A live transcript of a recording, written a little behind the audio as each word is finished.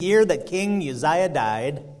year that King Uzziah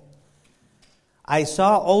died, I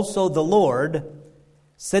saw also the Lord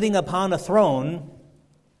sitting upon a throne,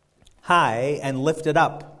 high and lifted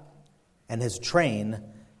up, and his train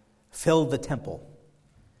filled the temple.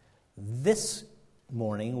 This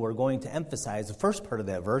morning we're going to emphasize the first part of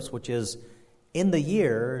that verse, which is in the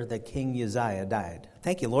year that King Uzziah died.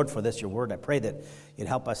 Thank you, Lord, for this, your word. I pray that you'd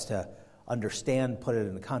help us to understand, put it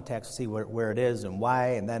in the context, see where it is and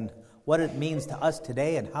why, and then what it means to us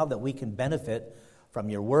today and how that we can benefit from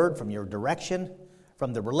your word, from your direction,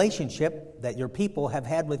 from the relationship that your people have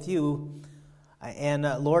had with you, and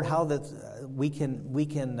Lord, how that we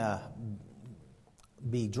can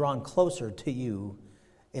be drawn closer to you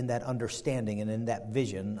in that understanding and in that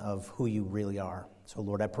vision of who you really are. So,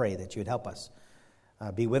 Lord, I pray that you'd help us.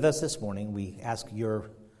 Be with us this morning. We ask your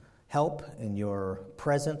help and your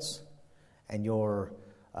presence and your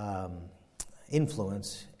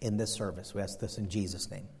influence in this service. We ask this in Jesus'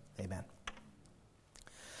 name. Amen.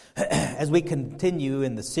 As we continue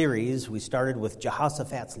in the series, we started with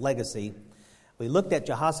Jehoshaphat's legacy. We looked at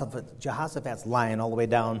Jehoshaphat's line all the way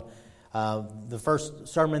down. The first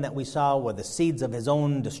sermon that we saw were the seeds of his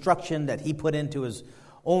own destruction that he put into his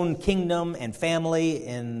own kingdom and family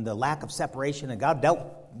in the lack of separation, and God dealt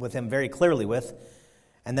with him very clearly with.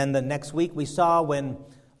 And then the next week we saw when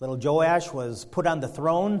little Joash was put on the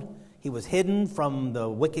throne. He was hidden from the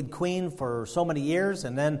wicked queen for so many years,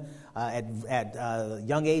 and then at a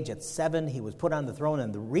young age, at 7, he was put on the throne.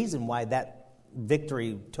 And the reason why that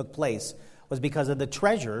victory took place was because of the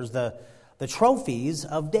treasures, the trophies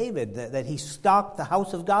of David that he stocked the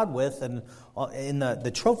house of God with, and in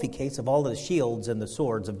the trophy case of all the shields and the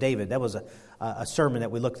swords of David. That was a sermon that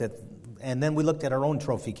we looked at, and then we looked at our own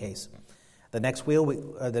trophy case. The next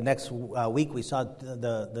week we saw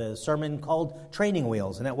the sermon called Training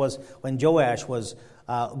Wheels, and that was when Joash was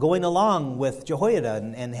going along with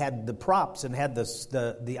Jehoiada and had the props and had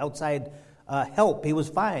the outside help. He was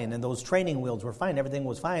fine, and those training wheels were fine. Everything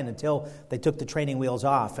was fine until they took the training wheels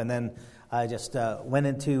off, and then just went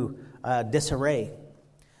into disarray.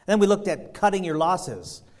 And then we looked at cutting your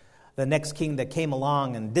losses. The next king that came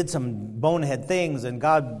along and did some bonehead things, and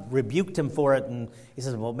God rebuked him for it. And he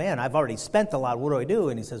says, well, man, I've already spent a lot. What do I do?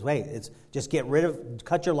 And he says, wait, it's just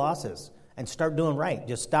cut your losses and start doing right.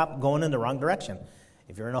 Just stop going in the wrong direction.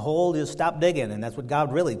 If you're in a hole, just stop digging. And that's what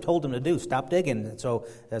God really told him to do. Stop digging. And so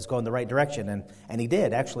let's go in the right direction. And he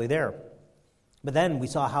did, actually, there. But then we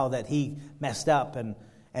saw how that he messed up and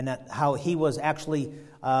that how he was actually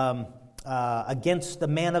against the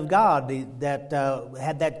man of God that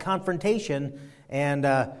had that confrontation, and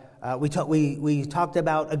we talked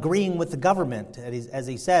about agreeing with the government, as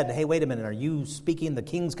he said, "Hey, wait a minute, are you speaking the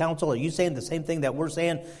king's counsel? Are you saying the same thing that we're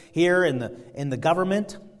saying here in the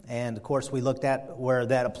government?" And of course, we looked at where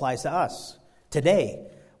that applies to us today,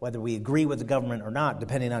 whether we agree with the government or not,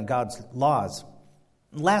 depending on God's laws.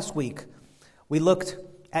 Last week, we looked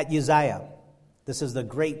at Uzziah. This is the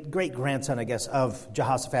great-grandson, I guess, of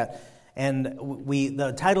Jehoshaphat. And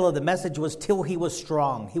the title of the message was Till He Was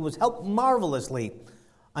Strong. He was helped marvelously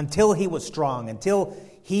until he was strong, until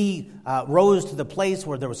he rose to the place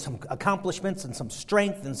where there was some accomplishments and some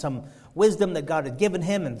strength and some wisdom that God had given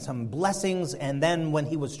him and some blessings. And then when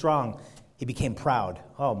he was strong, he became proud.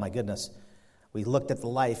 Oh, my goodness. We looked at the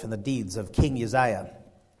life and the deeds of King Uzziah.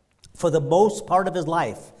 For the most part of his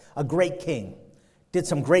life, a great king, did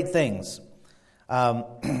some great things.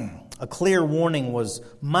 A clear warning was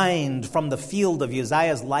mined from the field of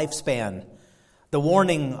Uzziah's lifespan. The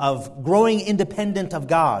warning of growing independent of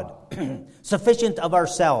God, sufficient of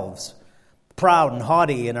ourselves, proud and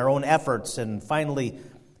haughty in our own efforts, and finally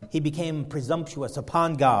he became presumptuous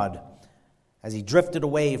upon God as he drifted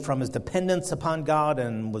away from his dependence upon God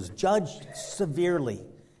and was judged severely,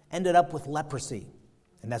 ended up with leprosy.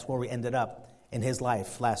 And that's where we ended up in his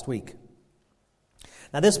life last week.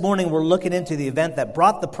 Now, this morning, we're looking into the event that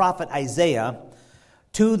brought the prophet Isaiah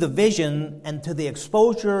to the vision and to the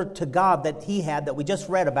exposure to God that he had, that we just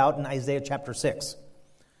read about in Isaiah chapter 6.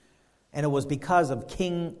 And it was because of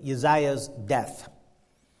King Uzziah's death.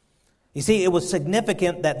 You see, it was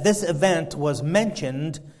significant that this event was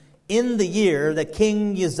mentioned in the year that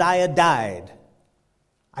King Uzziah died.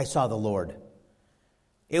 I saw the Lord.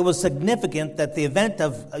 It was significant that the event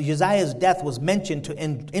of Uzziah's death was mentioned to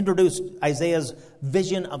introduce Isaiah's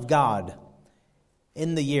vision of God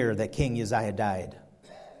in the year that King Uzziah died.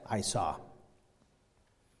 I saw.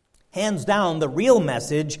 Hands down, the real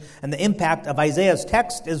message and the impact of Isaiah's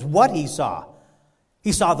text is what he saw.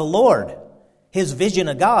 He saw the Lord, his vision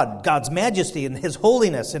of God, God's majesty and his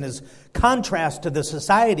holiness and his contrast to the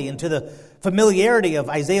society and to the familiarity of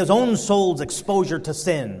Isaiah's own soul's exposure to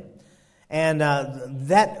sin. And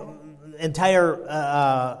that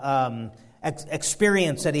entire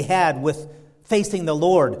experience that he had with facing the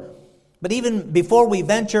Lord. But even before we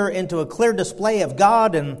venture into a clear display of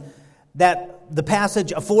God and that the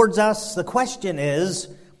passage affords us, the question is,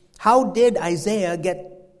 how did Isaiah get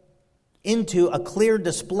into a clear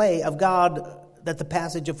display of God that the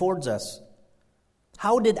passage affords us?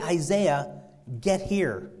 How did Isaiah get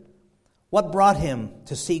here? What brought him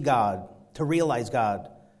to see God, to realize God,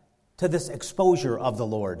 to this exposure of the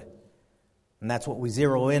Lord? And that's what we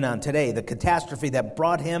zero in on today, the catastrophe that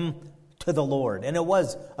brought him to the Lord. And it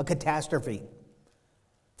was a catastrophe.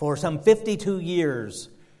 For some 52 years,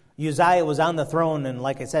 Uzziah was on the throne, and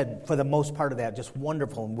like I said, for the most part of that, just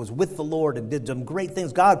wonderful, and was with the Lord and did some great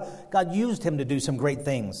things. God used him to do some great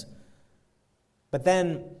things. But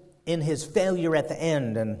then, in his failure at the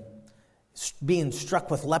end, and being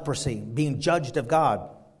struck with leprosy, being judged of God,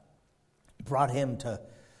 brought him to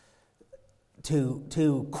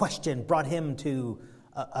question, brought him to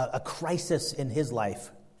a crisis in his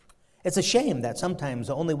life. It's a shame that sometimes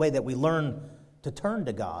the only way that we learn to turn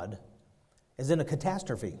to God is in a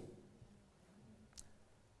catastrophe.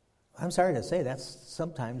 I'm sorry to say that's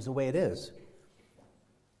sometimes the way it is.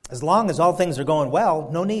 As long as all things are going well,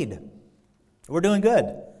 no need. We're doing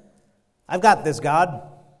good. I've got this, God.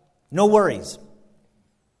 No worries.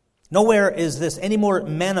 Nowhere is this any more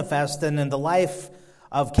manifest than in the life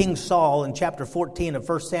of King Saul in chapter 14 of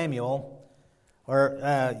 1 Samuel, or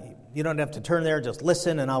you don't have to turn there, just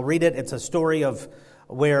listen and I'll read it. It's a story of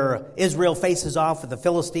where Israel faces off with the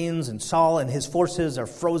Philistines, and Saul and his forces are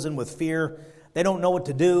frozen with fear. They don't know what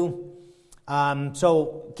to do.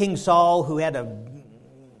 So King Saul, who had a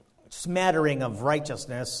smattering of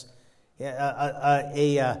righteousness,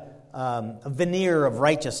 a veneer of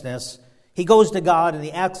righteousness, he goes to God and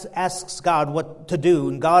he asks God what to do,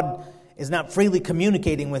 and God is not freely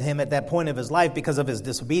communicating with him at that point of his life because of his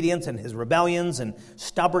disobedience and his rebellions and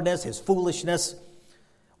stubbornness, his foolishness.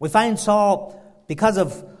 We find Saul, because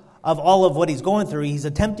of all of what he's going through, he's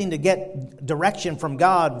attempting to get direction from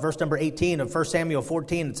God. Verse number 18 of 1 Samuel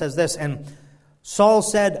 14, it says this, "And Saul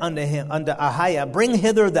said unto Ahiah, Bring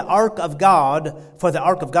hither the ark of God," for the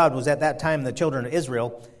ark of God was at that time the children of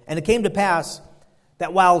Israel. "And it came to pass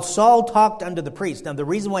that while Saul talked unto the priest," now the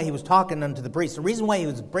reason why he was talking unto the priest, the reason why he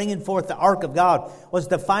was bringing forth the ark of God was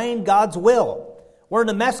to find God's will. We're in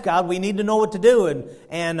a mess, God. We need to know what to do,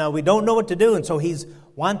 and we don't know what to do. And so he's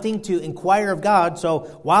wanting to inquire of God. So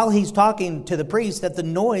while he's talking to the priest, that the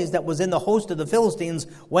noise that was in the host of the Philistines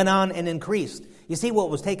went on and increased. You see what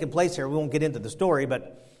was taking place here. We won't get into the story,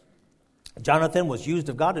 but Jonathan was used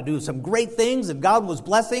of God to do some great things, and God was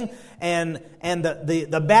blessing, and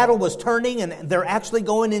the battle was turning, and they're actually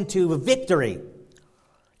going into victory.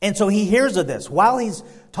 And so he hears of this. While he's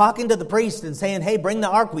talking to the priest and saying, "Hey, bring the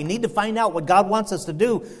ark. We need to find out what God wants us to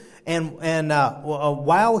do." And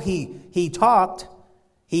while he talked,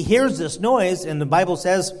 he hears this noise, and the Bible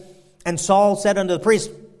says, "And Saul said unto the priest,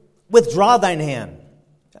 Withdraw thine hand."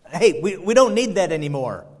 Hey, we don't need that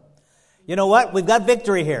anymore. You know what? We've got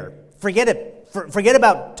victory here. Forget it. Forget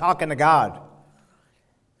about talking to God.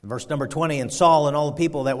 Verse number 20, "And Saul and all the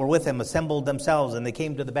people that were with him assembled themselves, and they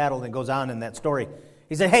came to the battle," and it goes on in that story.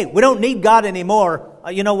 He said, "Hey, we don't need God anymore.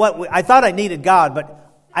 You know what? I thought I needed God, but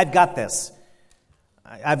I've got this.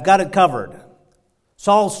 I've got it covered."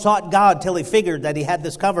 Saul sought God till he figured that he had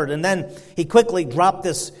this covered, and then he quickly dropped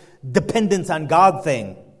this dependence on God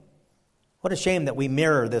thing. What a shame that we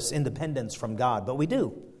mirror this independence from God, but we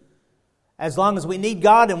do. As long as we need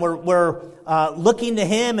God and we're looking to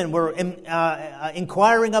Him and we're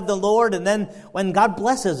inquiring of the Lord, and then when God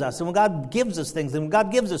blesses us and when God gives us things and when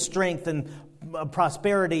God gives us strength and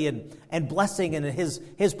prosperity and blessing and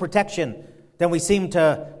His protection, then we seem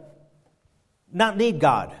to not need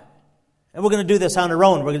God. And we're going to do this on our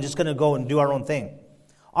own. We're just going to go and do our own thing.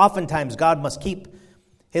 Oftentimes, God must keep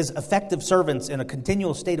His effective servants in a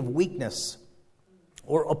continual state of weakness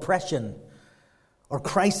or oppression or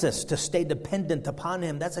crisis to stay dependent upon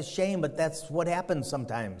Him. That's a shame, but that's what happens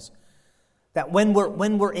sometimes. That when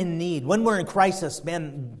we're in need, when we're in crisis,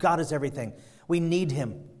 man, God is everything. We need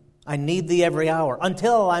Him. I need Thee every hour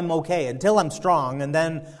until I'm okay, until I'm strong, and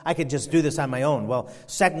then I could just do this on my own. Well,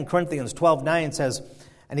 2 Corinthians 12:9 says,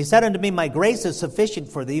 "And He said unto me, My grace is sufficient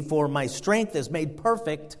for thee, for my strength is made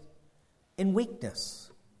perfect in weakness."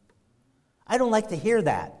 I don't like to hear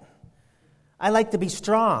that. I like to be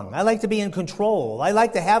strong. I like to be in control. I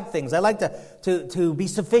like to have things. I like to be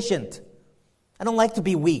sufficient. I don't like to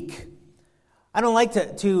be weak. I don't like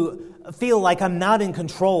to feel like I'm not in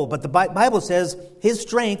control. But the Bible says His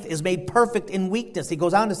strength is made perfect in weakness. He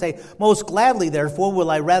goes on to say, "Most gladly, therefore,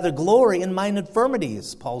 will I rather glory in mine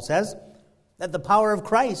infirmities," Paul says, that the power of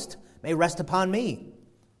Christ may rest upon me.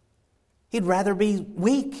 He'd rather be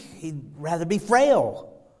weak. He'd rather be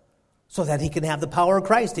frail so that he can have the power of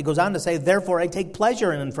Christ. He goes on to say, therefore I take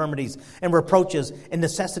pleasure in infirmities and reproaches and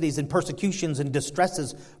necessities and persecutions and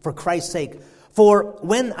distresses for Christ's sake. For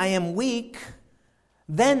when I am weak,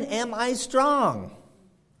 then am I strong.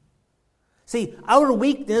 See, our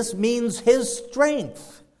weakness means his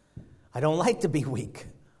strength. I don't like to be weak.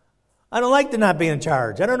 I don't like to not be in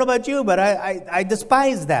charge. I don't know about you, but I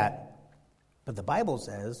despise that. But the Bible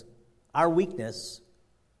says our weakness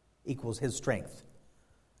equals his strength.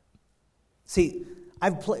 See,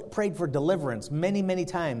 I've prayed for deliverance many, many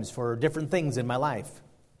times for different things in my life.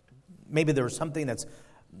 Maybe there was something that's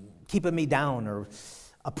keeping me down or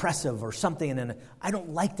oppressive or something, and I don't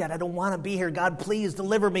like that. I don't want to be here. God, please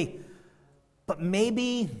deliver me. But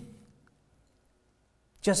maybe,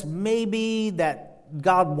 just maybe, that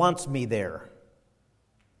God wants me there.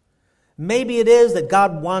 Maybe it is that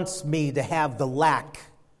God wants me to have the lack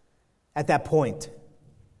at that point.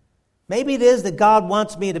 Maybe it is that God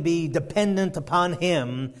wants me to be dependent upon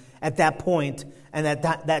him at that point and at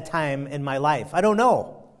that time in my life. I don't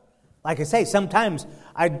know. Like I say, sometimes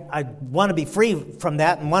I want to be free from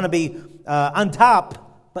that and want to be on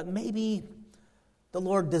top, but maybe the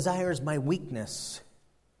Lord desires my weakness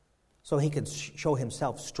so he can show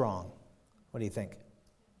himself strong. What do you think?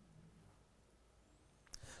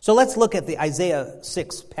 So let's look at the Isaiah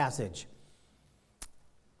 6 passage.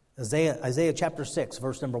 Isaiah chapter 6,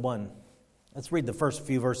 verse number 1. Let's read the first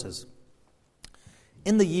few verses.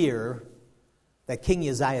 In the year that King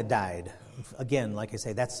Uzziah died, again, like I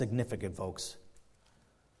say, that's significant, folks.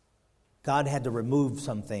 God had to remove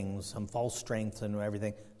some things, some false strengths and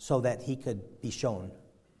everything, so that he could be shown.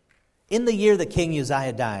 In the year that King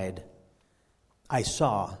Uzziah died, I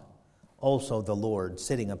saw also the Lord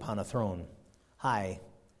sitting upon a throne, high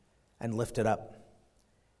and lifted up,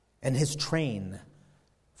 and his train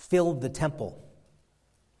filled the temple.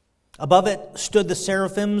 Above it stood the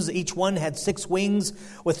seraphims. Each one had 6 wings.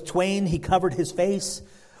 With twain he covered his face.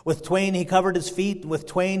 With twain he covered his feet. With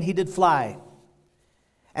twain he did fly.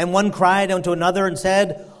 And one cried unto another and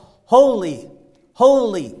said, Holy,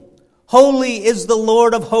 holy, holy is the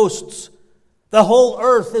Lord of hosts. The whole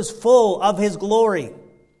earth is full of his glory.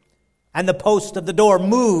 And the post of the door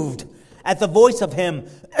moved at the voice of him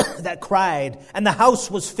that cried, and the house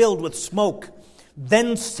was filled with smoke.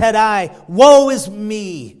 Then said I, Woe is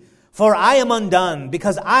me! For I am undone,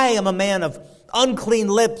 because I am a man of unclean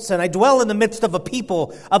lips, and I dwell in the midst of a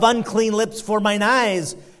people of unclean lips, for mine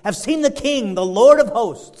eyes have seen the King, the Lord of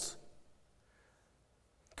hosts.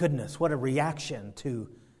 Goodness, what a reaction to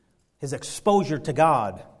his exposure to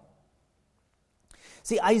God.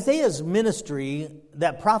 See, Isaiah's ministry,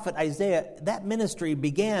 that prophet Isaiah, that ministry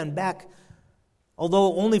began back,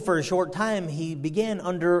 although only for a short time, he began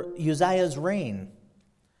under Uzziah's reign.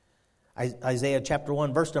 Isaiah chapter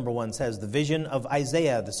 1, verse number 1 says, The vision of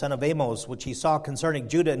Isaiah, the son of Amos, which he saw concerning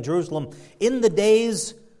Judah and Jerusalem in the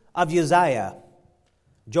days of Uzziah,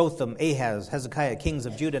 Jotham, Ahaz, Hezekiah, kings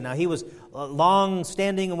of Judah. Now he was long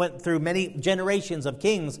standing and went through many generations of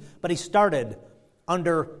kings, but he started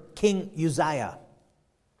under King Uzziah.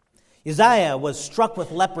 Uzziah was struck with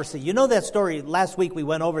leprosy. You know that story. Last week we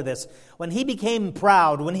went over this. When he became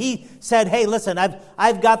proud, when he said, hey, listen,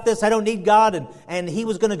 I've got this, I don't need God, and he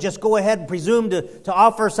was going to just go ahead and presume to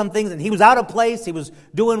offer some things, and he was out of place, he was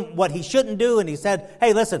doing what he shouldn't do, and he said,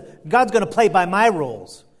 hey, listen, God's going to play by my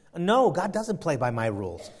rules. No, God doesn't play by my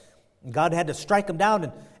rules. God had to strike him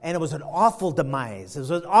down, and it was an awful demise. It was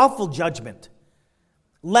an awful judgment.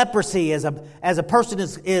 Leprosy, as a person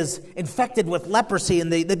is infected with leprosy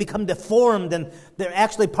and they become deformed, and they're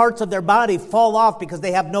actually parts of their body fall off because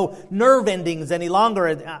they have no nerve endings any longer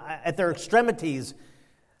at their extremities.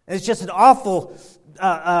 It's just an awful,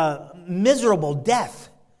 miserable death.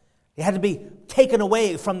 They had to be taken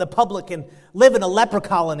away from the public and live in a leper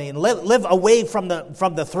colony and live away from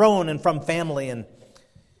the throne and from family. And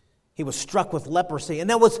he was struck with leprosy.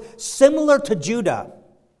 And that was similar to Judah.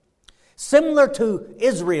 Similar to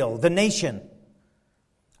Israel, the nation.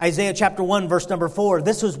 Isaiah chapter 1, verse number 4.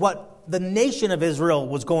 This is what the nation of Israel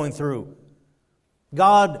was going through.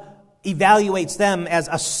 God evaluates them as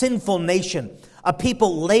a sinful nation, a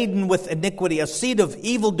people laden with iniquity, a seed of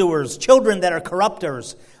evildoers, children that are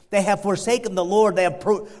corrupters. They have forsaken the Lord. They have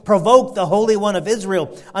provoked the Holy One of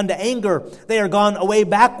Israel unto anger. They are gone away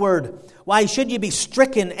backward. Why should you be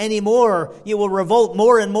stricken any more? You will revolt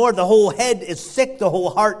more and more. The whole head is sick, the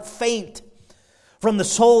whole heart faint. From the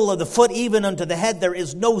sole of the foot even unto the head, there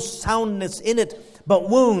is no soundness in it, but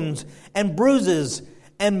wounds and bruises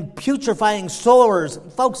and putrefying sores.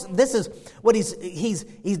 Folks, this is what he's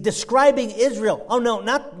describing Israel. Oh no,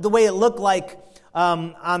 not the way it looked like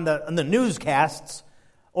on the newscasts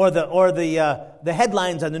or the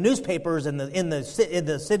headlines on the newspapers in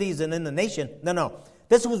the cities and in the nation. No.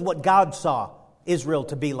 This was what God saw Israel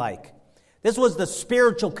to be like. This was the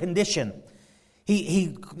spiritual condition.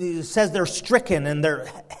 He says they're stricken and their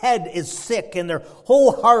head is sick and their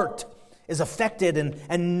whole heart is affected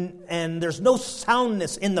and there's no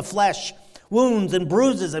soundness in the flesh. Wounds and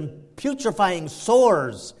bruises and putrefying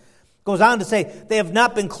sores. Goes on to say they have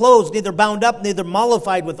not been closed, neither bound up, neither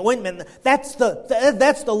mollified with ointment. That's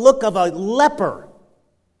the look of a leper.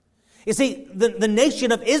 You see, the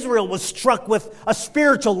nation of Israel was struck with a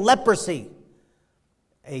spiritual leprosy,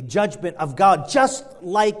 a judgment of God, just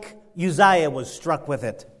like Uzziah was struck with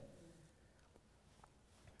it.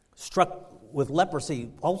 Struck with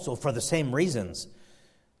leprosy also for the same reasons.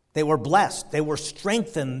 They were blessed, they were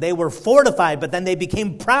strengthened, they were fortified, but then they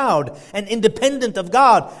became proud and independent of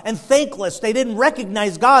God and thankless. They didn't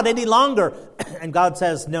recognize God any longer. And God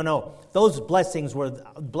says, no, those blessings were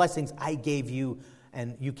blessings I gave you,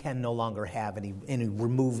 and you can no longer have, and he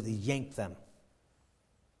removed, he yanked them.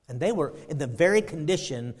 And they were in the very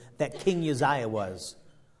condition that King Uzziah was,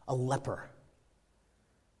 a leper.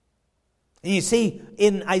 And you see,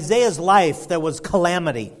 in Isaiah's life, there was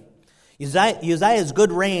calamity. Uzziah's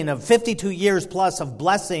good reign of 52 years plus of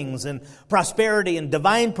blessings and prosperity and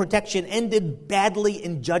divine protection ended badly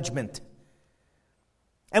in judgment.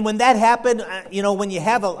 And when that happened, when you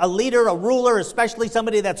have a leader, a ruler, especially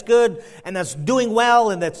somebody that's good and that's doing well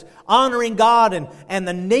and that's honoring God and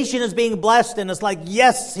the nation is being blessed and it's like,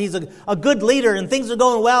 yes, he's a good leader and things are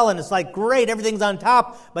going well and it's like, great, everything's on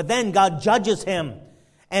top. But then God judges him.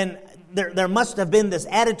 And there must have been this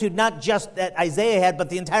attitude, not just that Isaiah had, but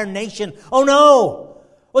the entire nation. Oh no!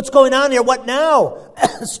 What's going on here? What now?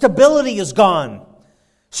 Stability is gone.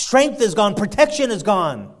 Strength is gone. Protection is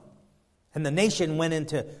gone. And the nation went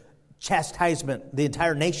into chastisement, the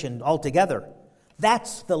entire nation altogether.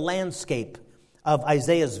 That's the landscape of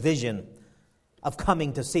Isaiah's vision of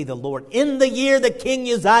coming to see the Lord. In the year that King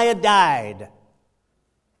Uzziah died,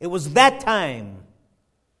 it was that time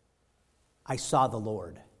I saw the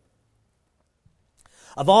Lord.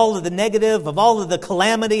 Of all of the negative, of all of the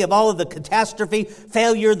calamity, of all of the catastrophe,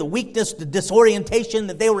 failure, the weakness, the disorientation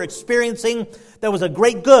that they were experiencing, there was a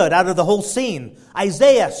great good out of the whole scene.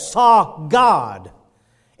 Isaiah saw God.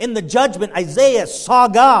 In the judgment, Isaiah saw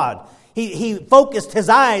God. He focused his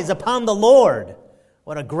eyes upon the Lord.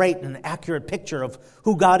 What a great and accurate picture of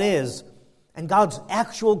who God is and God's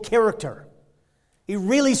actual character. He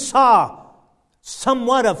really saw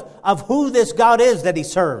somewhat of who this God is that he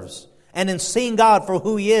serves. And in seeing God for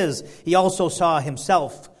who he is, he also saw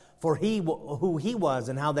himself for who he was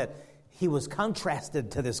and how that he was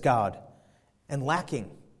contrasted to this God and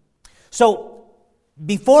lacking. So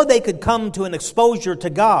before they could come to an exposure to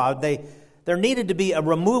God, there needed to be a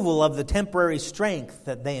removal of the temporary strength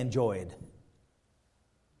that they enjoyed.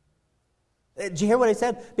 Did you hear what I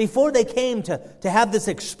said? Before they came to have this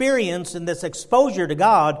experience and this exposure to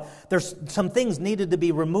God, there's some things needed to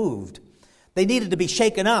be removed. They needed to be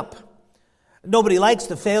shaken up. Nobody likes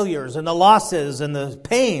the failures and the losses and the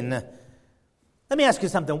pain. Let me ask you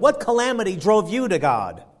something. What calamity drove you to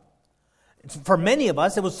God? For many of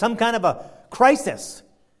us, it was some kind of a crisis.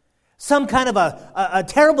 Some kind of a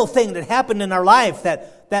terrible thing that happened in our life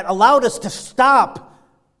that allowed us to stop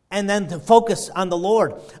and then to focus on the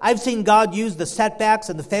Lord. I've seen God use the setbacks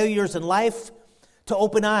and the failures in life to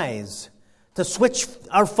open eyes, to switch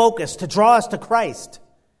our focus, to draw us to Christ.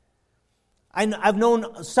 I've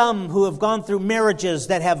known some who have gone through marriages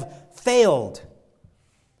that have failed.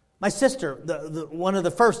 My sister, one of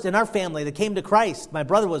the first in our family that came to Christ, my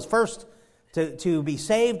brother was first to be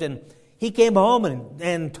saved, and he came home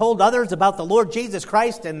and told others about the Lord Jesus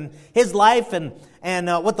Christ and his life and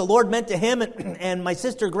what the Lord meant to him. And my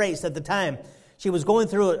sister Grace at the time, she was going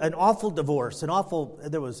through an awful divorce,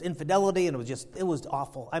 there was infidelity, and it was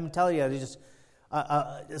awful. I'm telling you, it was just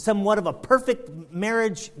somewhat of a perfect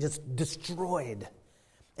marriage just destroyed.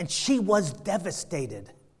 And she was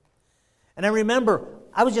devastated. And I remember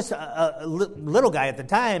I was just a little guy at the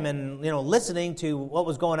time and, listening to what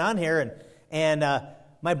was going on here. And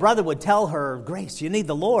my brother would tell her, Grace, you need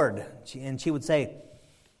the Lord. And she would say,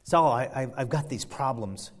 Saul, I've got these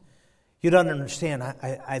problems. You don't understand.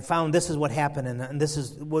 I found this is what happened and this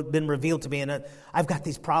is what's been revealed to me. And I've got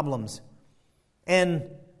these problems. And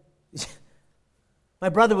my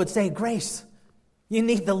brother would say, Grace, you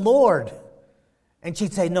need the Lord. And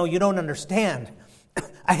she'd say, no, you don't understand.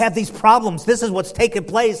 I have these problems. This is what's taking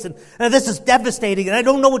place, and this is devastating, and I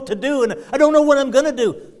don't know what to do, and I don't know what I'm going to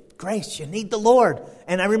do. Grace, you need the Lord.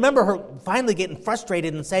 And I remember her finally getting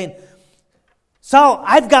frustrated and saying, Saul,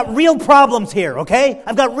 I've got real problems here, okay?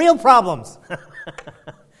 I've got real problems.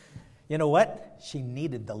 You know what? She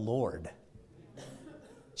needed the Lord.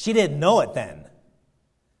 She didn't know it then,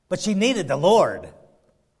 but she needed the Lord.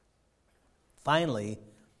 Finally,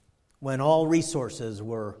 when all resources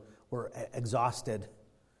were exhausted,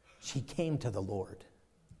 she came to the Lord.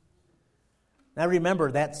 And I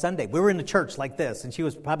remember that Sunday, we were in a church like this, and she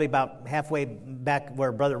was probably about halfway back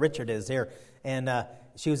where Brother Richard is here, and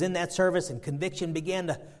she was in that service, and conviction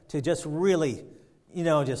began to just really,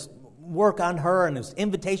 just work on her, and it was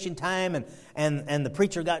invitation time, and the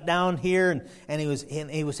preacher got down here, and he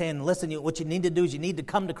was saying, listen, what you need to do is you need to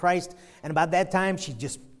come to Christ. And about that time, she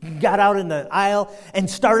just got out in the aisle and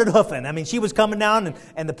started hoofing. I mean, she was coming down,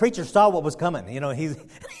 and the preacher saw what was coming.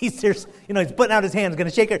 He's putting out his hands, going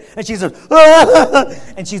to shake her, and she says,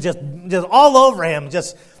 and she's just all over him,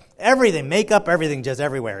 just everything, makeup, everything, just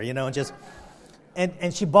everywhere,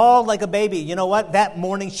 and she bawled like a baby. You know what? That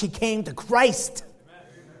morning she came to Christ.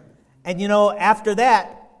 And after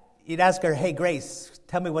that, you'd ask her, hey, Grace,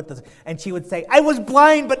 tell me what this... And she would say, I was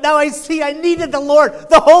blind, but now I see. I needed the Lord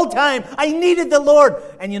the whole time. I needed the Lord.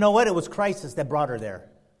 And you know what? It was Christ that brought her there.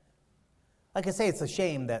 Like I say, it's a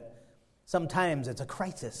shame that sometimes it's a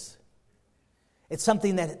crisis. It's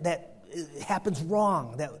something that happens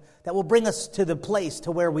wrong, that will bring us to the place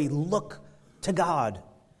to where we look to God.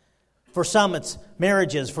 For some, it's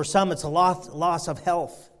marriages. For some, it's a loss of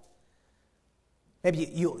health.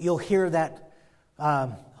 Maybe you'll hear that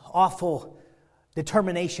awful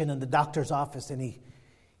determination in the doctor's office, and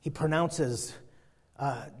he pronounces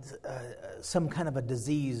some kind of a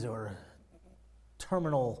disease or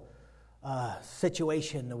terminal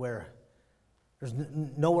situation where there's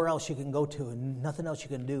nowhere else you can go to and nothing else you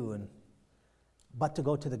can do but to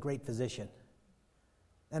go to the great physician.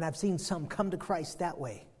 And I've seen some come to Christ that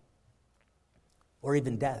way, or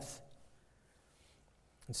even death.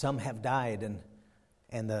 And some have died,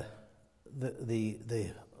 and the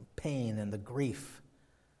pain and the grief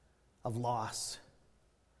of loss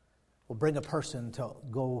will bring a person to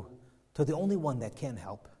go to the only one that can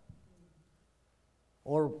help.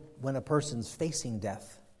 Or when a person's facing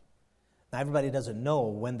death. Now, everybody doesn't know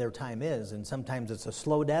when their time is, and sometimes it's a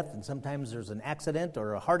slow death, and sometimes there's an accident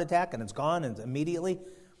or a heart attack, and it's gone and immediately.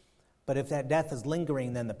 But if that death is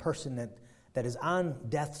lingering, then the person that is on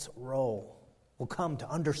death's row will come to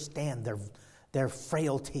understand their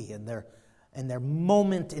frailty and their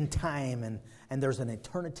moment in time, and there's an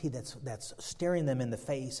eternity that's staring them in the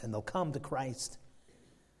face, and they'll come to Christ.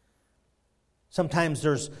 Sometimes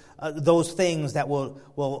there's those things that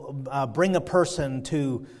will bring a person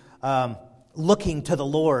to looking to the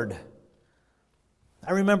Lord.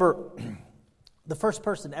 I remember the first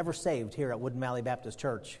person ever saved here at Woodland Valley Baptist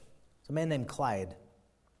Church. It's a man named Clyde.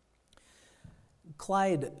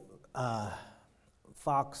 Clyde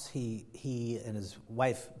Fox, he and his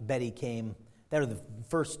wife Betty came. They were the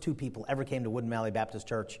first two people ever came to Woodland Valley Baptist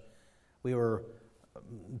Church. We were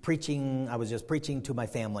preaching. I was just preaching to my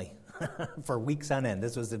family for weeks on end.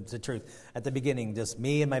 This was the truth. At the beginning, just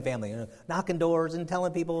me and my family, knocking doors and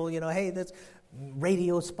telling people, hey, that's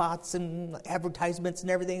radio spots and advertisements and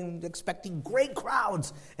everything, expecting great crowds.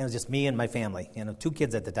 And it was just me and my family. 2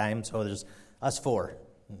 kids at the time, so there's us 4,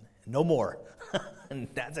 no more, and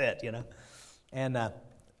that's it. And I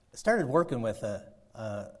started working with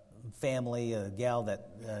a family, a gal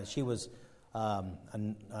that she was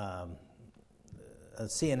a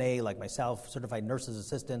CNA like myself, certified nurse's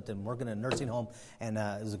assistant, and working in a nursing home. And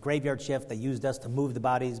it was a graveyard shift. They used us to move the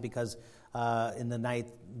bodies because in the night,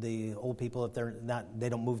 the old people, if they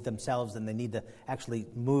don't move themselves, then they need to actually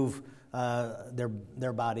move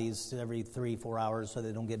their bodies every 3-4 hours so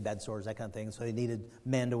they don't get bed sores, that kind of thing. So they needed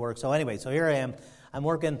men to work. So anyway, so here I am. I'm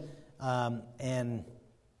working and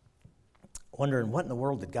wondering what in the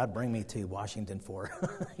world did God bring me to Washington for?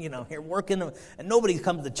 Here working, and nobody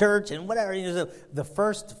comes to church and whatever. The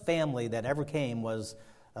first family that ever came was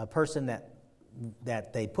a person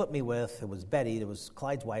that they put me with. It was Betty. It was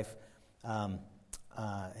Clyde's wife,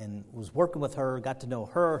 and was working with her. Got to know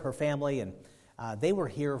her family, and they were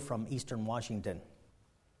here from Eastern Washington,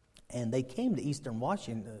 and they came to Eastern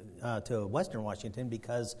Washington to Western Washington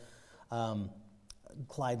because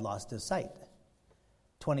Clyde lost his sight.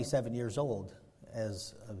 27 years old,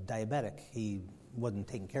 as a diabetic. He wasn't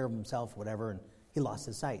taking care of himself, whatever, and he lost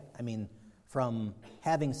his sight. I mean, from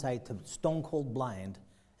having sight to stone cold blind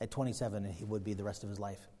at 27, he would be the rest of his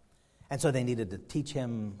life. And so they needed to teach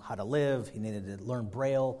him how to live. He needed to learn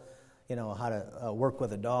Braille. how to work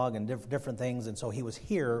with a dog and different things. And so he was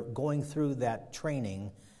here going through that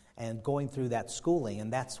training and going through that schooling,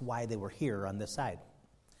 and that's why they were here on this side.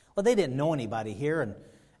 Well, they didn't know anybody here,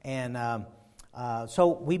 and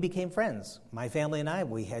so we became friends. My family and I,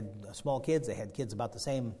 we had small kids. They had kids about the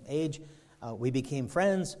same age. We became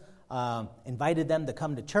friends, invited them to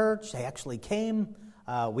come to church. They actually came.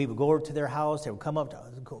 We would go over to their house. They would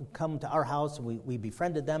come to our house, and we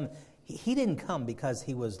befriended them. He didn't come because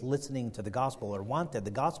he was listening to the gospel or wanted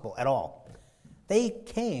the gospel at all. They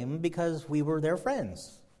came because we were their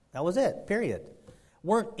friends. That was it, period.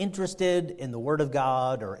 Weren't interested in the Word of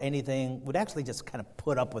God or anything. Would actually just kind of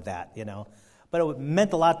put up with that, But it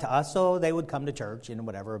meant a lot to us, so they would come to church and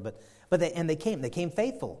whatever. But they came. They came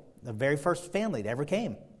faithful. The very first family that ever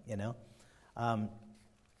came, I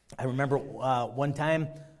remember one time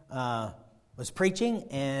was preaching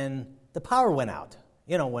and the power went out.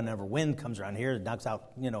 Whenever wind comes around here, it knocks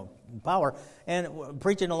out, power. And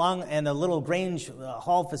preaching along in a little Grange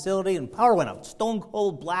Hall facility, and power went out. Stone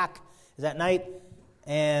cold black is that night.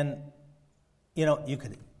 And, you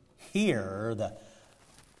could hear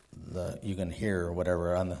you can hear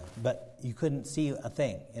whatever but you couldn't see a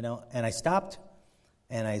thing, And I stopped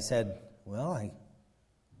and I said, well, I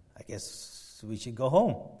guess we should go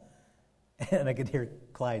home. And I could hear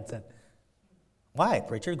Clyde said, why,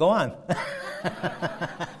 preacher? Go on.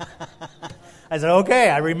 I said, okay,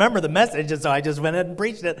 I remember the message, and so I just went ahead and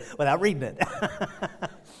preached it without reading it.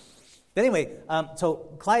 But anyway, so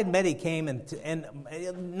Clyde and Betty came,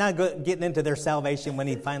 and not getting into their salvation when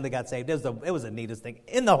he finally got saved. It was the neatest thing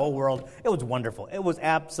in the whole world. It was wonderful. It was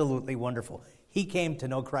absolutely wonderful. He came to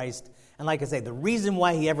know Christ, and like I say, the reason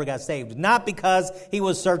why he ever got saved, not because he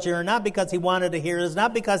was searching, or not because he wanted to hear us,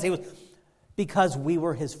 not because because we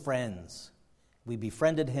were his friends. We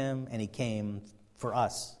befriended him, and he came for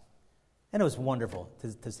us. And it was wonderful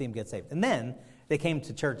to see him get saved. And then they came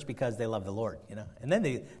to church because they loved the Lord, And then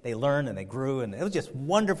they learned and they grew, and it was just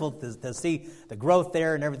wonderful to see the growth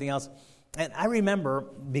there and everything else. And I remember,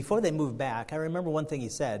 before they moved back, I remember one thing he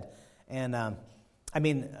said. And,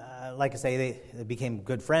 like I say, they became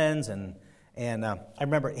good friends. And I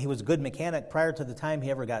remember he was a good mechanic prior to the time he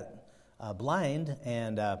ever got blind.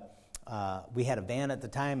 And we had a van at the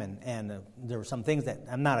time, and there were some things that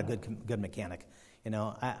I'm not a good mechanic.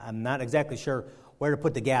 I'm not exactly sure where to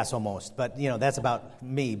put the gas almost, but that's about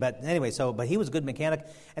me. But anyway, but he was a good mechanic,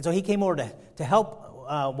 and so he came over to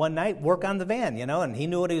help one night work on the van, and he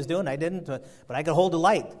knew what he was doing. I didn't, but I could hold a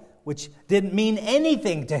light, which didn't mean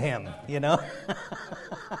anything to him,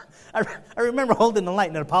 I remember holding the light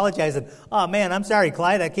and apologizing. Oh man, I'm sorry,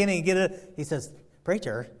 Clyde, I can't even get it. He says,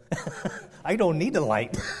 preacher, I don't need a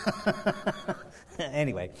light.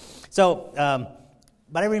 Anyway, so,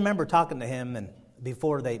 but I remember talking to him and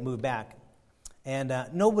before they moved back, and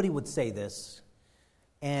nobody would say this,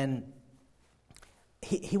 and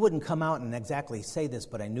he wouldn't come out and exactly say this,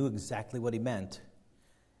 but I knew exactly what he meant.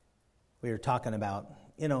 We were talking about,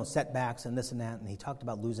 setbacks and this and that, and he talked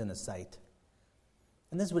about losing his sight.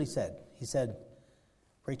 And this is what he said. He said,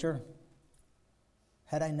 preacher,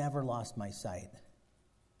 had I never lost my sight,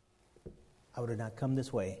 I would have not come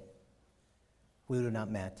this way. We would have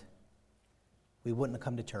not met. We wouldn't have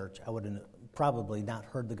come to church. I would have probably not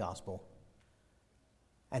heard the gospel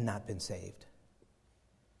and not been saved.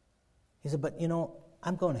 He said, but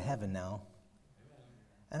I'm going to heaven now,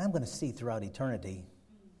 and I'm going to see throughout eternity.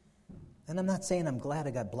 And I'm not saying I'm glad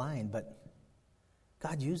I got blind, but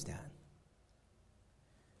God used that.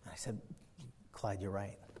 And I said, Clyde, you're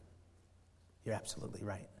right. You're absolutely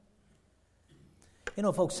right.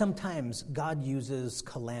 Folks, sometimes God uses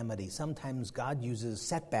calamity. Sometimes God uses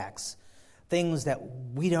setbacks, things that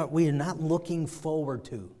we're not looking forward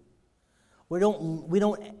to. We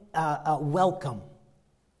don't welcome,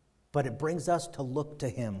 but it brings us to look to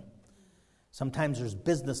him. Sometimes there's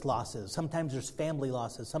business losses. Sometimes there's family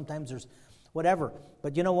losses. Sometimes there's whatever.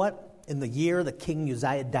 But you know what? In the year that King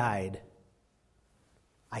Uzziah died,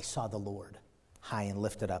 I saw the Lord high and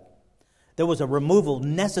lifted up. There was a removal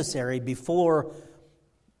necessary before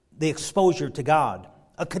the exposure to God.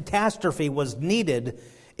 A catastrophe was needed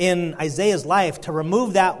in Isaiah's life to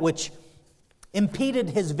remove that which impeded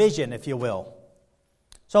his vision, if you will.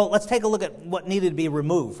 So let's take a look at what needed to be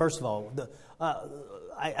removed. First of all,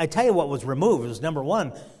 I tell you what was removed. It was number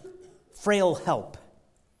one, frail help.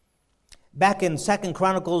 Back in 2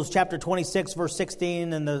 Chronicles chapter 26, verse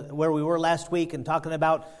 16, and where we were last week, and talking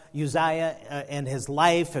about Uzziah and his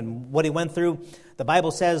life and what he went through, the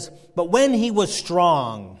Bible says, but when he was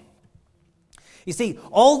strong. You see,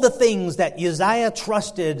 all the things that Uzziah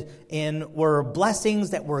trusted in were blessings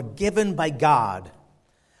that were given by God.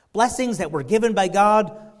 Blessings that were given by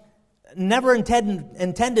God. never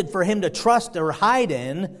intended for him to trust or hide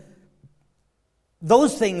in,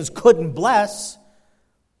 those things couldn't bless.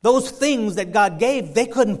 Those things that God gave, they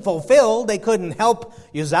couldn't fulfill. They couldn't help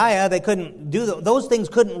Uzziah. They couldn't do those things.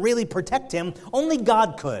 Couldn't really protect him. Only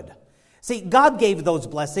God could. See, God gave those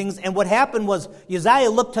blessings, and what happened was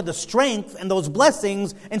Uzziah looked to the strength and those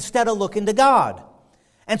blessings instead of looking to God.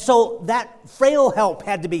 And so that frail help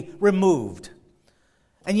had to be removed.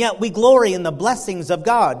 And yet we glory in the blessings of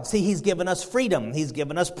God. See, He's given us freedom. He's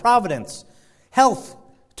given us providence, health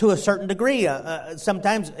to a certain degree.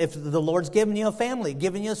 Sometimes if the Lord's given you a family,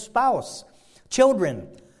 given you a spouse, children,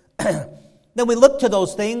 then we look to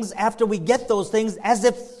those things after we get those things as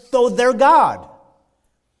if though they're God.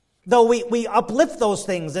 Though we uplift those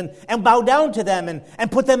things and bow down to them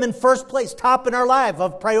and put them in first place, top in our life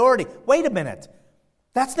of priority. Wait a minute.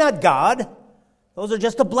 That's not God. Those are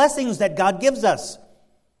just the blessings that God gives us.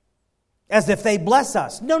 As if they bless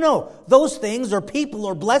us. No. Those things or people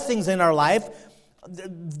or blessings in our life,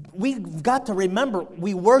 we've got to remember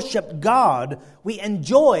we worship God. We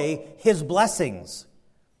enjoy His blessings.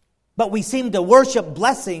 But we seem to worship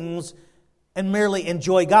blessings and merely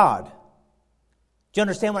enjoy God. Do you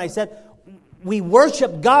understand what I said? We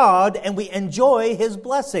worship God and we enjoy His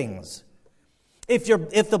blessings.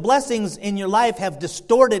 If the blessings in your life have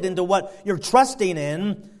distorted into what you're trusting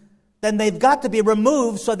in, then they've got to be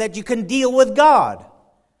removed so that you can deal with God.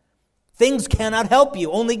 Things cannot help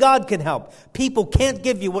you. Only God can help. People can't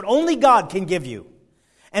give you what only God can give you.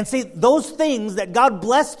 And see, those things that God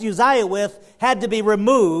blessed Uzziah with had to be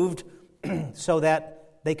removed so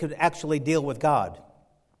that they could actually deal with God.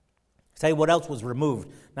 I'll tell you what else was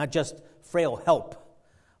removed. Not just frail help,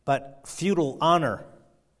 but feudal honor.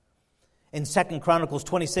 In 2 Chronicles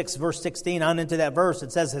 26, verse 16, on into that verse,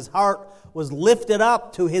 it says his heart was lifted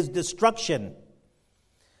up to his destruction.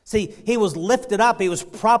 See, he was lifted up. He was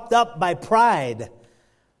propped up by pride.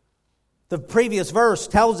 The previous verse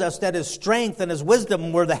tells us that his strength and his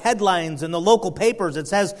wisdom were the headlines in the local papers. It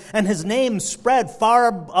says, and his name spread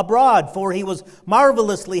far abroad, for he was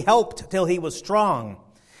marvelously helped till he was strong.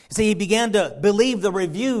 See, he began to believe the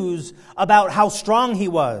reviews about how strong he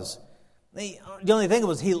was. The only thing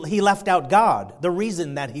was he left out God, the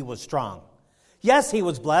reason that he was strong. Yes, he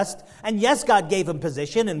was blessed, and yes, God gave him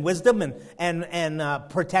position and wisdom and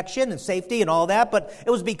protection and safety and all that, but it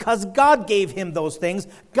was because God gave him those things.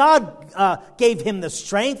 God gave him the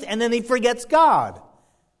strength, and then he forgets God.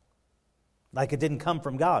 Like it didn't come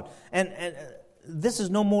from God. And this is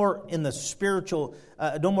no more in the spiritual,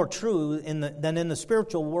 no more true than in the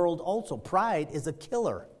spiritual world also. Pride is a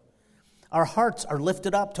killer. Our hearts are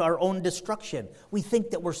lifted up to our own destruction. We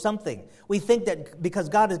think that we're something. We think that because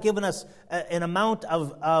God has given us an amount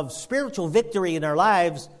of spiritual victory in our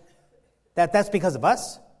lives, that's because of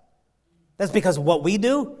us. That's because of what we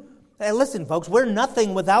do. Hey, listen, folks, we're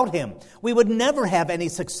nothing without Him. We would never have any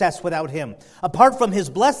success without Him. Apart from His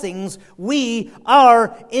blessings, we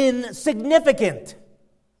are insignificant.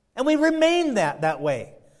 And we remain that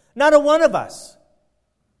way. Not a one of us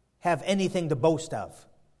have anything to boast of.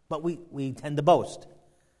 But we tend to boast.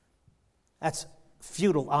 That's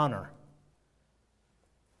feudal honor.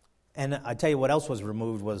 And I tell you what else was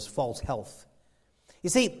removed was false health. You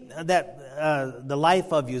see, that the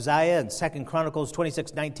life of Uzziah in 2 Chronicles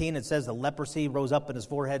 26:19, it says the leprosy rose up in his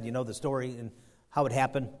forehead. You know the story and how it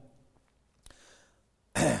happened.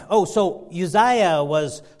 So Uzziah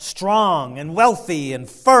was strong and wealthy and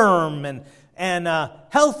firm and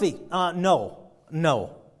healthy.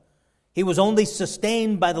 No. He was only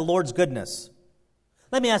sustained by the Lord's goodness.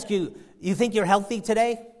 Let me ask you, you think you're healthy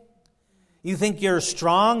today? You think you're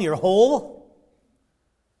strong, you're whole?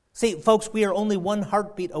 See, folks, we are only one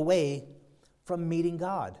heartbeat away from meeting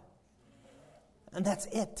God. And that's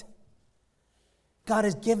it. God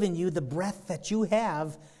has given you the breath that you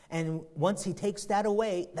have, and once He takes that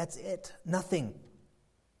away, that's it. Nothing.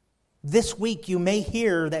 This week you may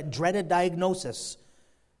hear that dreaded diagnosis.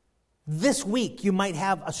 This week, you might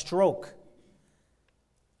have a stroke.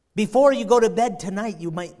 Before you go to bed tonight, you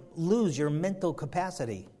might lose your mental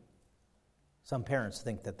capacity. Some parents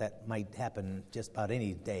think that might happen just about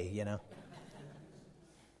any day, you know.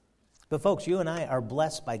 But folks, you and I are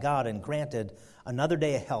blessed by God and granted another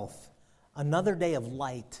day of health, another day of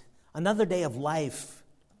light, another day of life,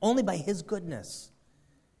 only by His goodness.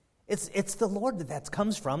 It's the Lord that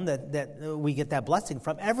comes from, that we get that blessing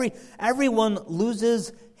from. Everyone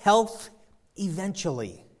loses health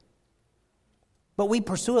eventually. But we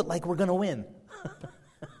pursue it like we're going to win.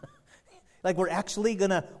 Like we're actually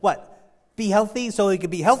going to, be healthy so we can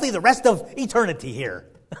be healthy the rest of eternity here.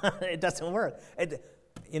 It doesn't work.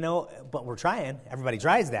 but we're trying. Everybody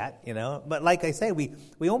tries that, But like I say, we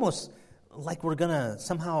almost, like we're going to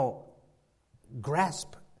somehow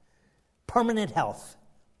grasp permanent health.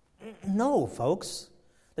 No, folks.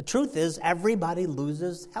 The truth is, everybody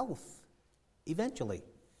loses health eventually.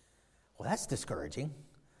 Well, that's discouraging.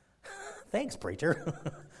 Thanks, preacher.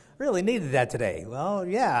 Really needed that today. Well,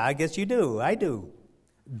 yeah, I guess you do. I do.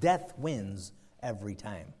 Death wins every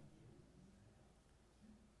time.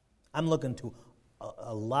 I'm looking to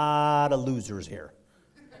a lot of losers here.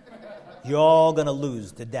 You're all going to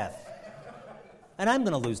lose to death. And I'm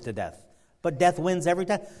going to lose to death. But death wins every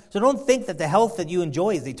time. So don't think that the health that you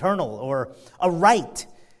enjoy is eternal or a right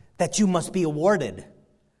that you must be awarded.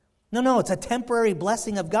 No, it's a temporary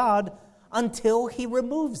blessing of God until He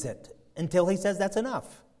removes it, until He says that's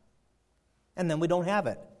enough. And then we don't have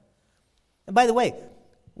it. And by the way,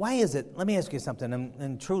 why is it, let me ask you something,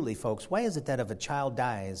 and truly, folks, why is it that if a child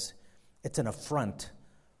dies, it's an affront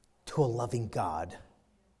to a loving God?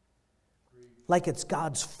 Like it's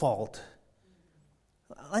God's fault.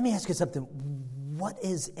 Let me ask you something. What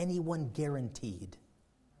is anyone guaranteed?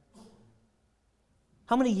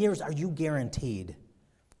 How many years are you guaranteed?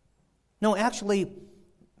 No, actually,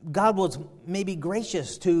 God was maybe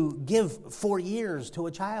gracious to give 4 years to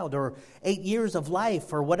a child or 8 years of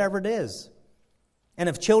life or whatever it is. And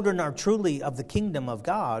if children are truly of the kingdom of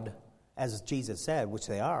God, as Jesus said, which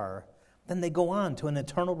they are, then they go on to an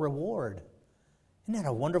eternal reward. Isn't that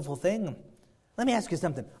a wonderful thing? Let me ask you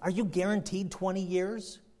something. Are you guaranteed 20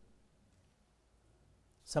 years?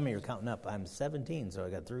 Some of you are counting up. I'm 17, so I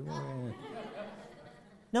got 3.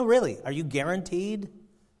 No, really. Are you guaranteed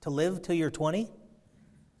to live till you're 20?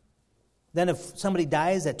 Then if somebody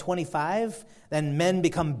dies at 25, then men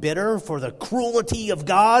become bitter for the cruelty of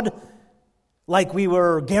God, like we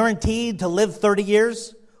were guaranteed to live 30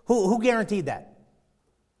 years? Who guaranteed that?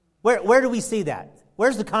 Where do we see that?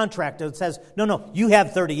 Where's the contract that says, no, you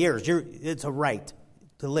have 30 years. It's a right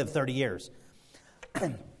to live 30 years.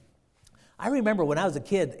 I remember when I was a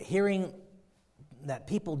kid hearing that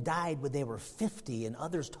people died when they were 50, and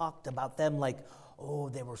others talked about them like, oh,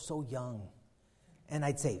 they were so young. And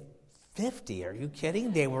I'd say, 50? Are you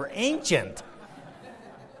kidding? They were ancient.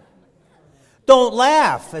 Don't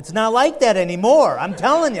laugh. It's not like that anymore. I'm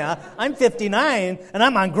telling you, I'm 59, and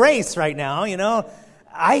I'm on grace right now,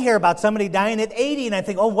 I hear about somebody dying at 80, and I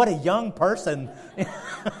think, oh, what a young person.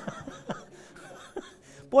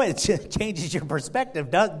 Boy, it changes your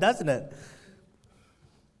perspective, doesn't it?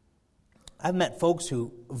 I've met folks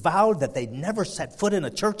who vowed that they'd never set foot in a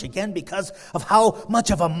church again because of how much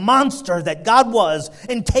of a monster that God was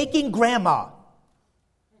in taking Grandma.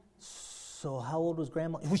 So how old was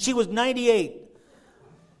Grandma? She was 98,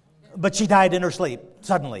 but she died in her sleep,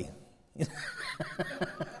 suddenly.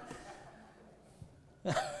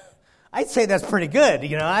 I'd say that's pretty good,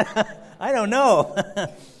 I don't know.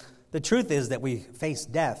 The truth is that we face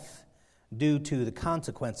death due to the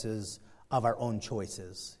consequences of our own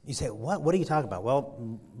choices. You say, what are you talking about?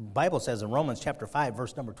 Well, the Bible says in Romans chapter 5,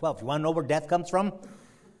 verse number 12. You want to know where death comes from?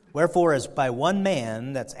 Wherefore, as by one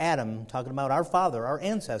man, that's Adam, talking about our father, our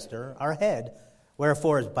ancestor, our head,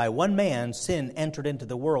 wherefore, as by one man sin entered into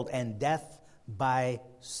the world, and death by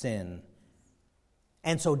sin.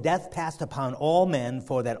 And so death passed upon all men,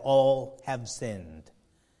 for that all have sinned.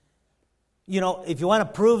 If you want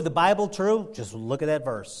to prove the Bible true, just look at that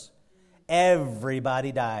verse.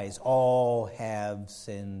 Everybody dies. All have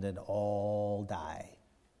sinned and all die.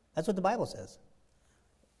 That's what the Bible says.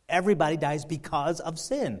 Everybody dies because of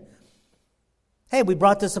sin. Hey, we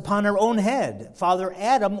brought this upon our own head. Father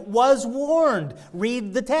Adam was warned.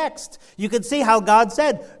 Read the text. You can see how God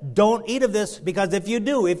said, don't eat of this, because if you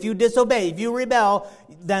do, if you disobey, if you rebel,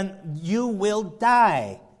 then you will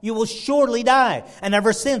die. You will surely die. And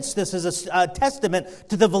ever since, this is a testament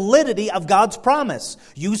to the validity of God's promise.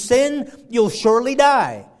 You sin, you'll surely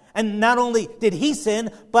die. And not only did he sin,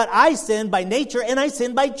 but I sinned by nature and I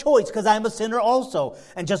sinned by choice because I'm a sinner also.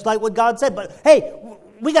 And just like what God said, but hey,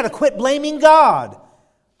 we got to quit blaming God.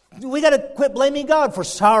 We got to quit blaming God for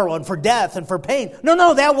sorrow and for death and for pain.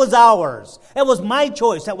 No, that was ours. That was my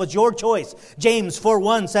choice. That was your choice. James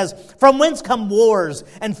 4:1 says, from whence come wars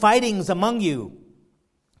and fightings among you?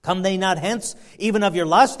 Come they not hence, even of your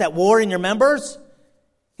lust, that war in your members?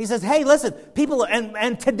 He says, hey, listen, people,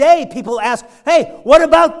 and today people ask, hey, what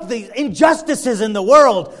about the injustices in the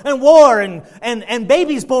world and war and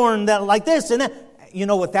babies born that like this and that? You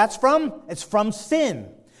know what that's from? It's from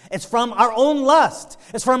sin. It's from our own lust.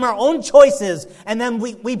 It's from our own choices. And then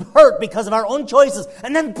we hurt because of our own choices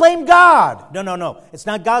and then blame God. No. It's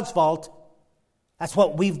not God's fault. That's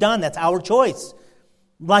what we've done. That's our choice.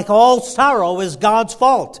 Like all sorrow is God's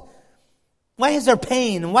fault. Why is there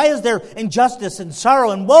pain? Why is there injustice and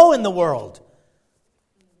sorrow and woe in the world?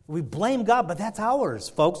 We blame God, but that's ours,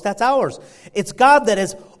 folks. That's ours. It's God that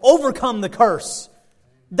has overcome the curse,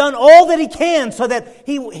 done all that He can so that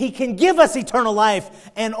He can give us eternal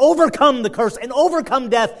life and overcome the curse and overcome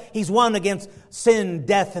death. He's won against sin,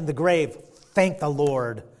 death, and the grave. Thank the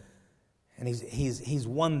Lord. And He's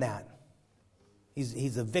won that.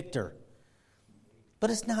 He's a victor.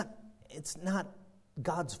 But it's not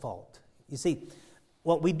God's fault. You see,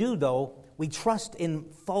 what we do, though, we trust in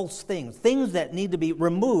false things that need to be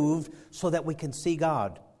removed so that we can see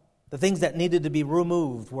God. The things that needed to be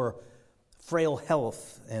removed were frail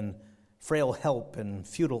health and frail help and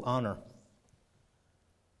futile honor.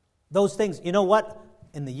 Those things, you know what?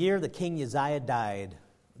 In the year that King Uzziah died,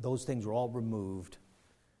 those things were all removed.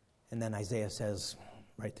 And then Isaiah says,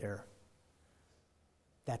 right there,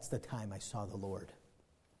 that's the time I saw the Lord.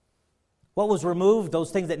 What was removed? Those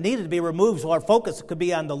things that needed to be removed so our focus could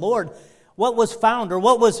be on the Lord. What was found or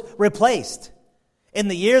what was replaced? In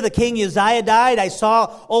the year the King Uzziah died, I saw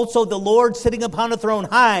also the Lord sitting upon a throne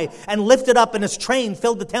high and lifted up, and His train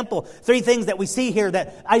filled the temple. Three things that we see here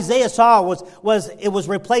that Isaiah saw was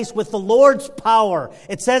replaced with the Lord's power.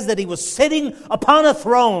 It says that He was sitting upon a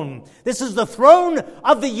throne. This is the throne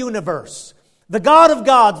of the universe. The God of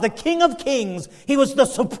gods, the King of kings. He was the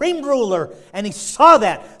supreme ruler, and he saw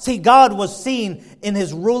that. See, God was seen in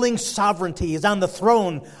His ruling sovereignty. He's on the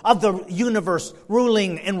throne of the universe,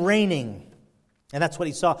 ruling and reigning. And that's what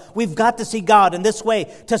he saw. We've got to see God in this way,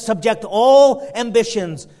 to subject all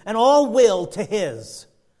ambitions and all will to His.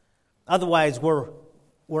 Otherwise, we're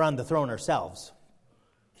on the throne ourselves.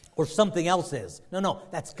 Or something else is. No,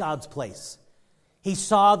 that's God's place. He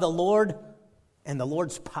saw the Lord and the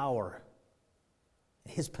Lord's power.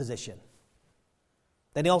 His position.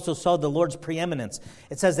 Then he also saw the Lord's preeminence.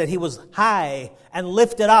 It says that He was high and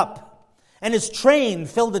lifted up, and His train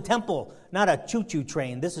filled the temple. Not a choo-choo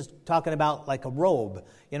train. This is talking about like a robe.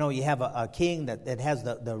 You know, you have a king that has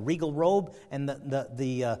the regal robe, and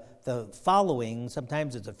the following,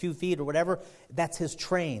 sometimes it's a few feet or whatever, that's his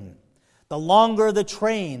train. The longer the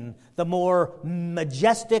train, the more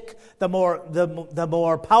majestic, the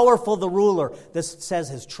more powerful the ruler. This says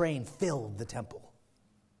His train filled the temple.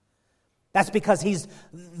 That's because He's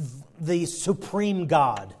the supreme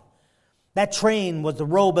God. That train was the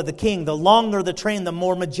robe of the king. The longer the train, the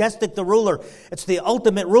more majestic the ruler. It's the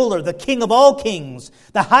ultimate ruler, the King of all kings,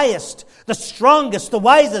 the highest, the strongest, the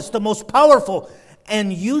wisest, the most powerful.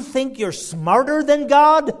 And you think you're smarter than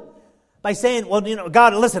God? By saying, well, you know,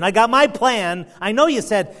 God, listen, I got my plan. I know you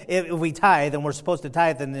said if we tithe, and we're supposed to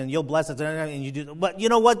tithe, and then you'll bless us, and you do. But you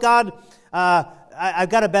know what, God? I've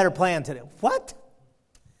got a better plan today. What?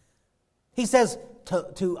 He says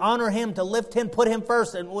to honor Him, to lift Him, put Him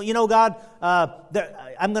first. And well, you know, God,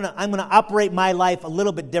 I'm gonna operate my life a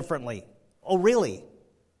little bit differently. Oh, really?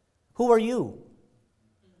 Who are you?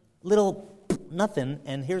 Little nothing.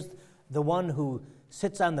 And here's the one who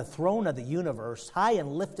sits on the throne of the universe, high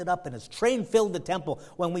and lifted up, and His train filled the temple.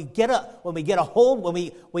 When we get a hold,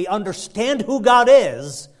 when we understand who God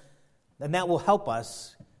is, then that will help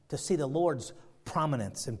us to see the Lord's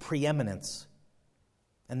prominence and preeminence.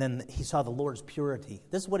 And then he saw the Lord's purity.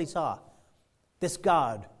 This is what he saw. This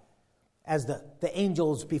God, as the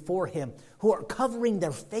angels before Him, who are covering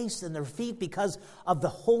their face and their feet because of the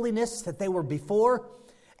holiness that they were before,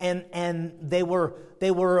 and they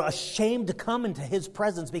were ashamed to come into His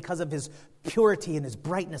presence because of His purity and His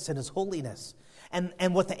brightness and His holiness.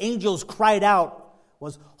 And what the angels cried out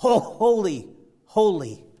was, holy,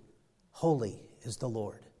 holy, holy is the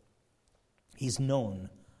Lord. He's known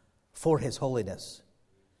for His holiness.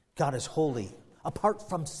 God is holy, apart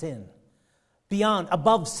from sin,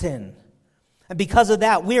 above sin. And because of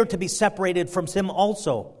that, we are to be separated from sin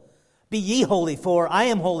also. Be ye holy, for I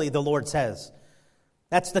am holy, the Lord says.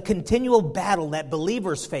 That's the continual battle that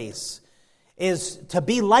believers face, is to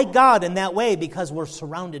be like God in that way, because we're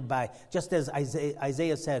surrounded by, just as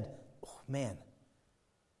Isaiah said, oh man,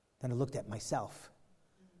 then I looked at myself.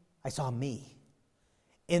 I saw me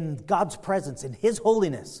in God's presence, in His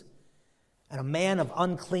holiness. And a man of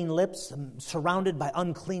unclean lips, surrounded by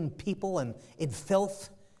unclean people and in filth.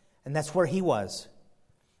 And that's where he was.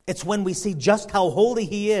 It's when we see just how holy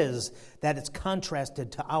He is that it's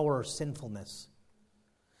contrasted to our sinfulness.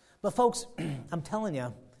 But folks, I'm telling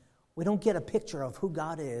you, we don't get a picture of who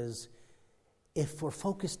God is if we're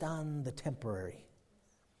focused on the temporary.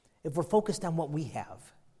 If we're focused on what we have.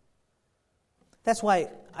 That's why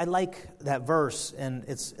I like that verse, and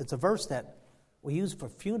it's a verse that we use for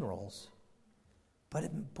funerals.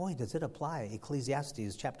 But boy, does it apply.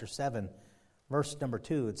 Ecclesiastes chapter 7, verse number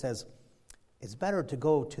 2, it says, It's better to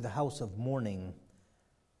go to the house of mourning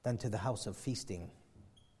than to the house of feasting.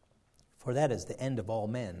 For that is the end of all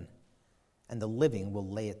men, and the living will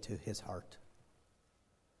lay it to his heart.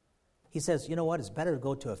 He says, you know what? It's better to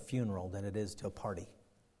go to a funeral than it is to a party.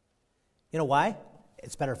 You know why?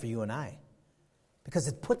 It's better for you and I. Because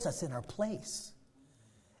it puts us in our place.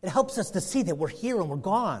 It helps us to see that we're here and we're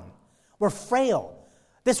gone. We're frail.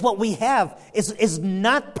 This, what we have, is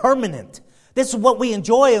not permanent. This is what we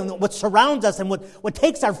enjoy and what surrounds us and what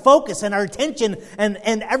takes our focus and our attention and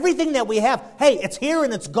everything that we have. Hey, it's here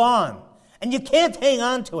and it's gone. And you can't hang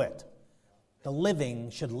on to it. The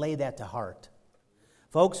living should lay that to heart.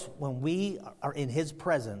 Folks, when we are in His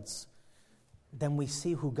presence, then we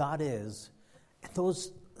see who God is. And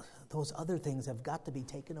those other things have got to be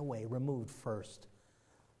taken away, removed first,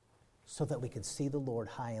 so that we can see the Lord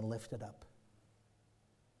high and lifted up.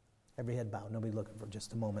 Every head bowed, nobody looking for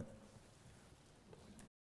just a moment.